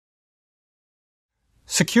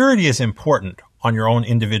Security is important on your own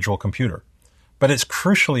individual computer, but it's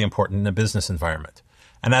crucially important in a business environment.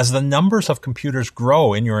 And as the numbers of computers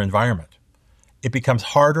grow in your environment, it becomes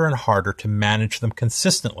harder and harder to manage them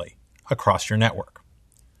consistently across your network.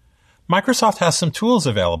 Microsoft has some tools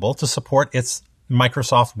available to support its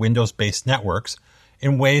Microsoft Windows-based networks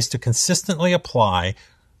in ways to consistently apply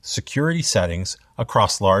security settings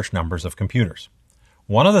across large numbers of computers.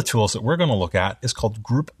 One of the tools that we're going to look at is called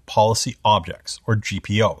Group Policy Objects, or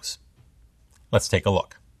GPOs. Let's take a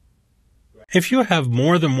look. If you have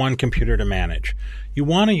more than one computer to manage, you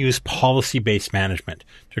want to use policy-based management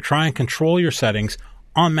to try and control your settings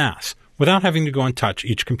en masse without having to go and touch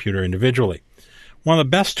each computer individually. One of the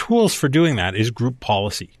best tools for doing that is Group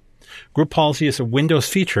Policy. Group Policy is a Windows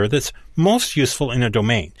feature that's most useful in a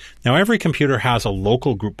domain. Now, every computer has a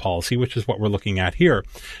local group policy, which is what we're looking at here,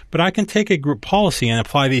 but I can take a group policy and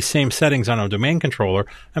apply these same settings on a domain controller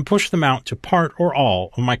and push them out to part or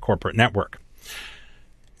all of my corporate network.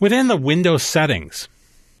 Within the Windows settings,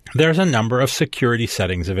 there's a number of security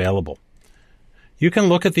settings available. You can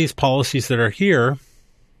look at these policies that are here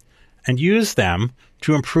and use them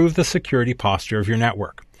to improve the security posture of your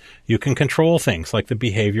network. You can control things like the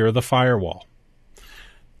behavior of the firewall,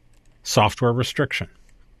 software restriction,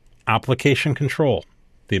 application control,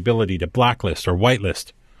 the ability to blacklist or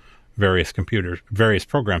whitelist various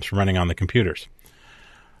programs from running on the computers,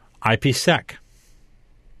 IPsec,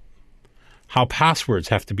 how passwords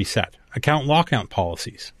have to be set, account lockout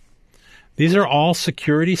policies. These are all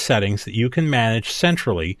security settings that you can manage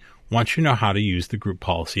centrally once you know how to use the Group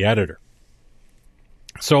Policy Editor.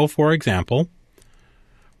 So, for example,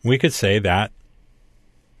 we could say that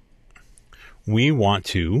we want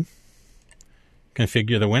to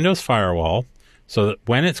configure the Windows Firewall so that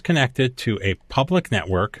when it's connected to a public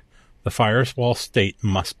network, the firewall state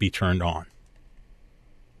must be turned on.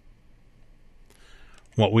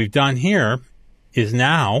 What we've done here is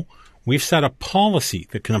now we've set a policy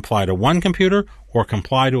that can apply to one computer or can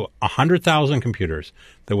apply to 100,000 computers,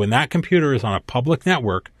 that when that computer is on a public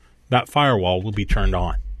network, that firewall will be turned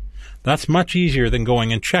on. That's much easier than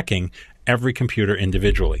going and checking every computer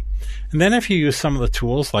individually. And then if you use some of the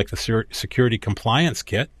tools like the Security Compliance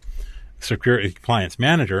Kit, Security Compliance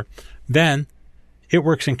Manager, then it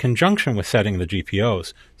works in conjunction with setting the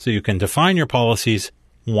GPOs. So you can define your policies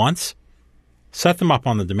once, set them up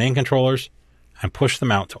on the domain controllers, and push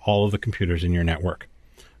them out to all of the computers in your network,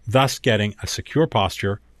 thus getting a secure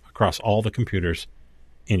posture across all the computers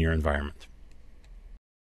in your environment.